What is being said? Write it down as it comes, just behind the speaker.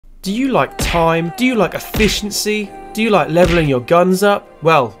Do you like time? Do you like efficiency? Do you like leveling your guns up?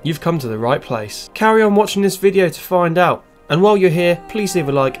 Well, you've come to the right place. Carry on watching this video to find out. And while you're here, please leave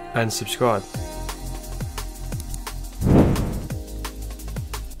a like and subscribe.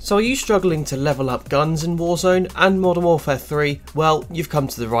 So are you struggling to level up guns in Warzone and Modern Warfare 3? Well, you've come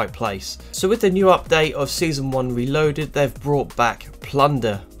to the right place. So with the new update of Season 1 Reloaded, they've brought back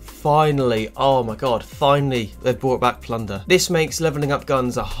Plunder. Finally, oh my god, finally they've brought back Plunder. This makes leveling up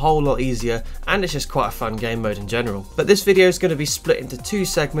guns a whole lot easier, and it's just quite a fun game mode in general. But this video is going to be split into two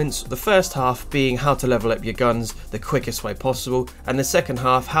segments, the first half being how to level up your guns the quickest way possible, and the second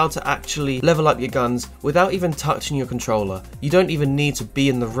half how to actually level up your guns without even touching your controller. You don't even need to be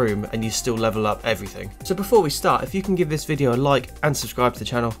in the room and you still level up everything. So before we start, if you can give this video a like and subscribe to the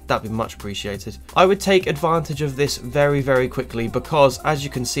channel, that'd be much appreciated. I would take advantage of this very quickly because, as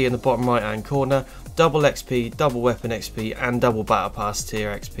you can see in the bottom right hand corner, double XP, double weapon XP and double battle pass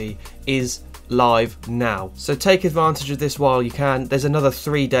tier XP is live now. So take advantage of this while you can. There's another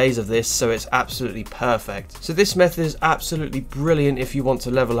 3 days of this, so it's absolutely perfect. So this method is absolutely brilliant if you want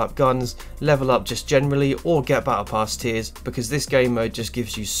to level up guns, level up just generally, or get battle pass tiers, because this game mode just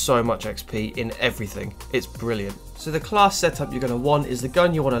gives you so much XP in everything. It's brilliant. So the class setup you're going to want is the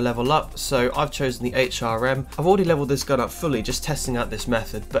gun you want to level up. So I've chosen the HRM. I've already leveled this gun up fully just testing out this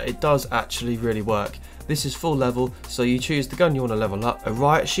method, but it does actually really work. This is full level, so you choose the gun you want to level up, a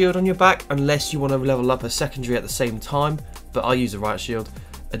riot shield on your back unless you want to level up a secondary at the same time, but I use a riot shield,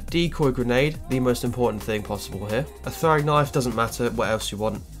 a decoy grenade, the most important thing possible here, a throwing knife, doesn't matter what else you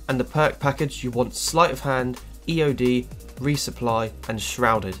want, and the perk package you want sleight of hand, EOD, resupply and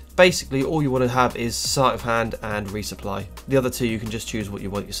shrouded. Basically all you want to have is sleight of hand and resupply. The other two you can just choose what you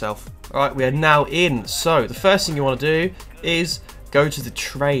want yourself. Alright, we are now in. So the first thing you want to do is go to the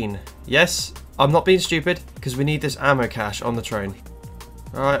train. Yes, I'm not being stupid because we need this ammo cache on the train.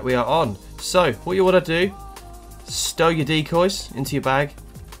 Alright, we are on. So what you want to do, stow your decoys into your bag,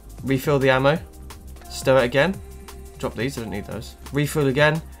 refill the ammo, stow it again, drop these, I don't need those, refill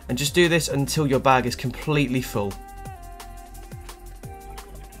again, and just do this until your bag is completely full.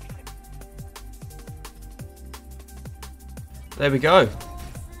 There we go.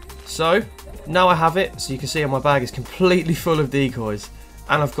 So now I have it, so you can see my bag is completely full of decoys,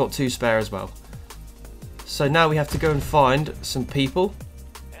 and I've got 2 spare as well. So now we have to go and find some people.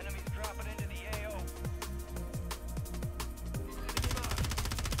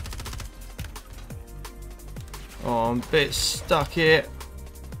 Oh, I'm a bit stuck here.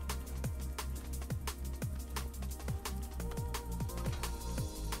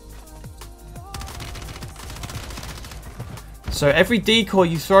 So every decoy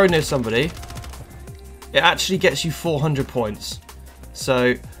you throw near somebody, it actually gets you 400 points.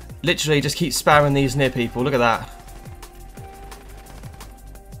 So literally just keep spamming these near people. Look at that.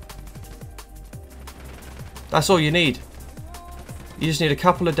 That's all you need. You just need a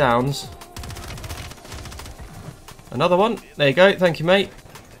couple of downs. Another one. There you go. Thank you, mate.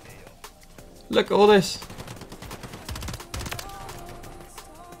 Look at all this.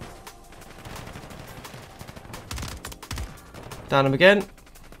 Down him again.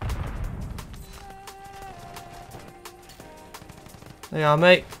 There you are,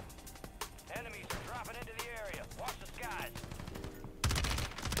 mate. Enemies are dropping into the area. Watch the skies.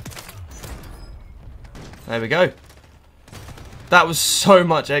 There we go. That was so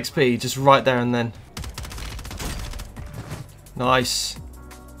much XP just right there and then. Nice.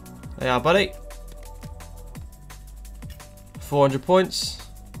 There you are, buddy. 400 points.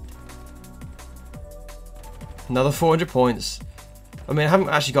 Another 400 points. I mean, I haven't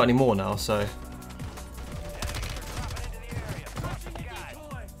actually got any more now, so.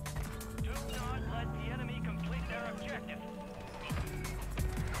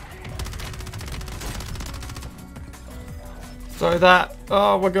 Throw that.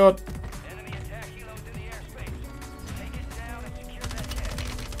 Oh my god.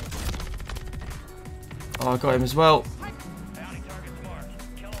 Oh, I got him as well.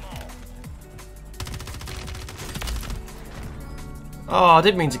 Oh, I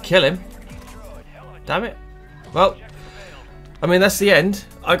didn't mean to kill him. Damn it. Well, I mean, that's the end.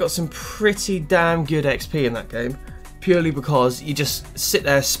 I got some pretty damn good XP in that game, purely because you just sit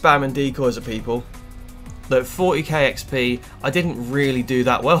there spamming decoys at people. Look, 40k XP, I didn't really do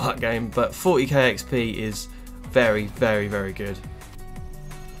that well that game, but 40k XP is very good.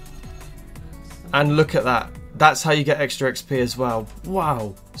 And look at that. That's how you get extra XP as well.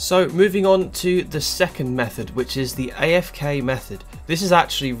 Wow. So moving on to the second method, which is the AFK method. This is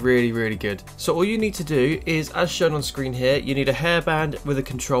actually really good. So all you need to do is, as shown on screen here, you need a hairband with a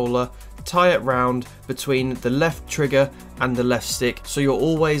controller tie it round between the left trigger and the left stick, so you're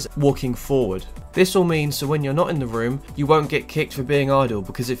always walking forward. This all means so when you're not in the room, you won't get kicked for being idle,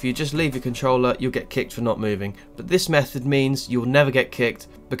 because if you just leave your controller, you'll get kicked for not moving. But this method means you'll never get kicked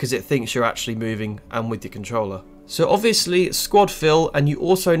because it thinks you're actually moving and with your controller. So obviously squad fill, and you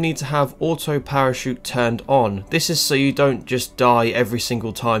also need to have auto parachute turned on. This is so you don't just die every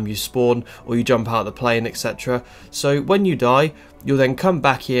single time you spawn or you jump out of the plane, etc. So when you die, you'll then come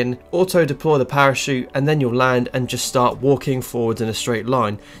back in, auto deploy the parachute, and then you'll land and just start walking forwards in a straight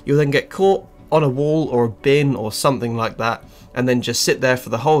line. You'll then get caught on a wall or a bin or something like that, and then just sit there for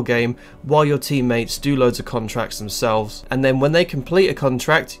the whole game while your teammates do loads of contracts themselves. And then when they complete a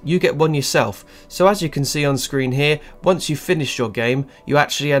contract, you get one yourself. So as you can see on screen here, once you finish your game, you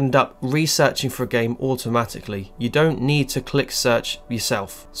actually end up researching for a game automatically. You don't need to click search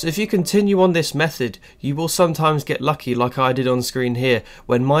yourself. So if you continue on this method, you will sometimes get lucky, like I did on screen here,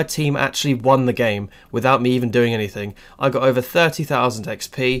 when my team actually won the game without me even doing anything. I got over 30,000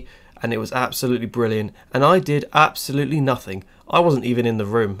 XP, and it was absolutely brilliant, and I did absolutely nothing. I wasn't even in the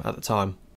room at the time.